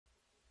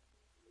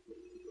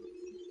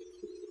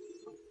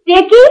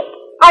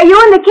are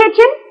you in the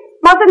kitchen?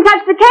 Mustn't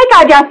touch the cake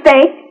I just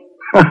baked.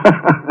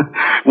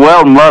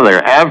 Well,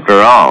 Mother, after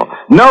all,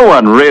 no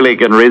one really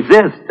can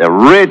resist a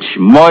rich,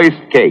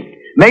 moist cake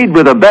made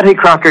with a Betty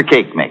Crocker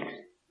cake mix.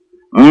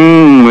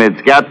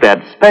 It's got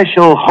that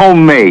special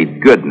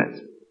homemade goodness,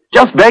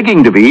 just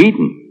begging to be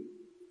eaten.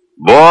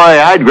 Boy,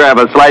 I'd grab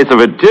a slice of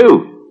it,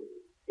 too.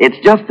 It's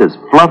just as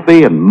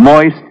fluffy and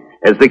moist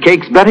as the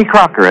cakes Betty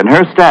Crocker and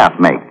her staff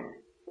make.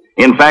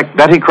 In fact,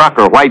 Betty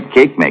Crocker white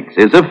cake mix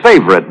is a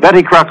favorite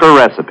Betty Crocker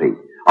recipe,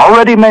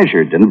 already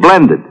measured and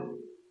blended.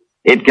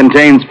 It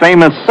contains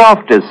famous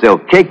soft as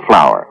silk cake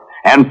flour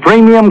and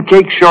premium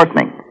cake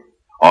shortening.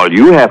 All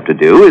you have to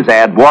do is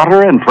add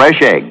water and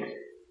fresh eggs,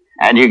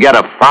 and you get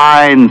a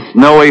fine,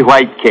 snowy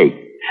white cake.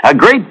 A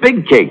great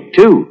big cake,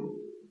 too.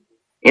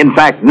 In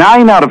fact,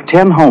 9 out of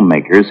 10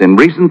 homemakers in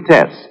recent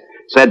tests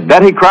said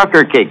Betty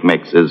Crocker cake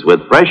mixes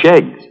with fresh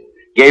eggs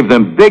gave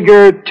them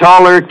bigger,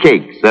 taller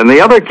cakes than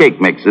the other cake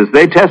mixes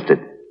they tested.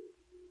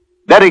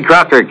 Betty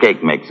Crocker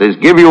cake mixes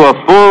give you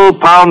a full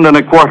 1.25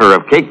 pounds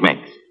of cake mix.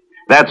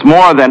 That's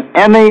more than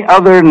any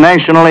other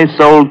nationally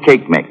sold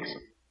cake mix.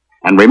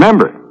 And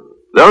remember,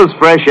 those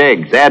fresh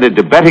eggs added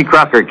to Betty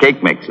Crocker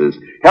cake mixes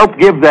help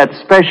give that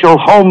special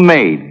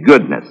homemade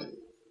goodness.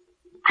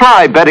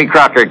 Try Betty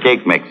Crocker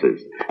cake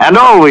mixes and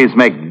always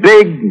make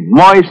big,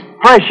 moist,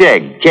 fresh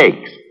egg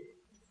cakes.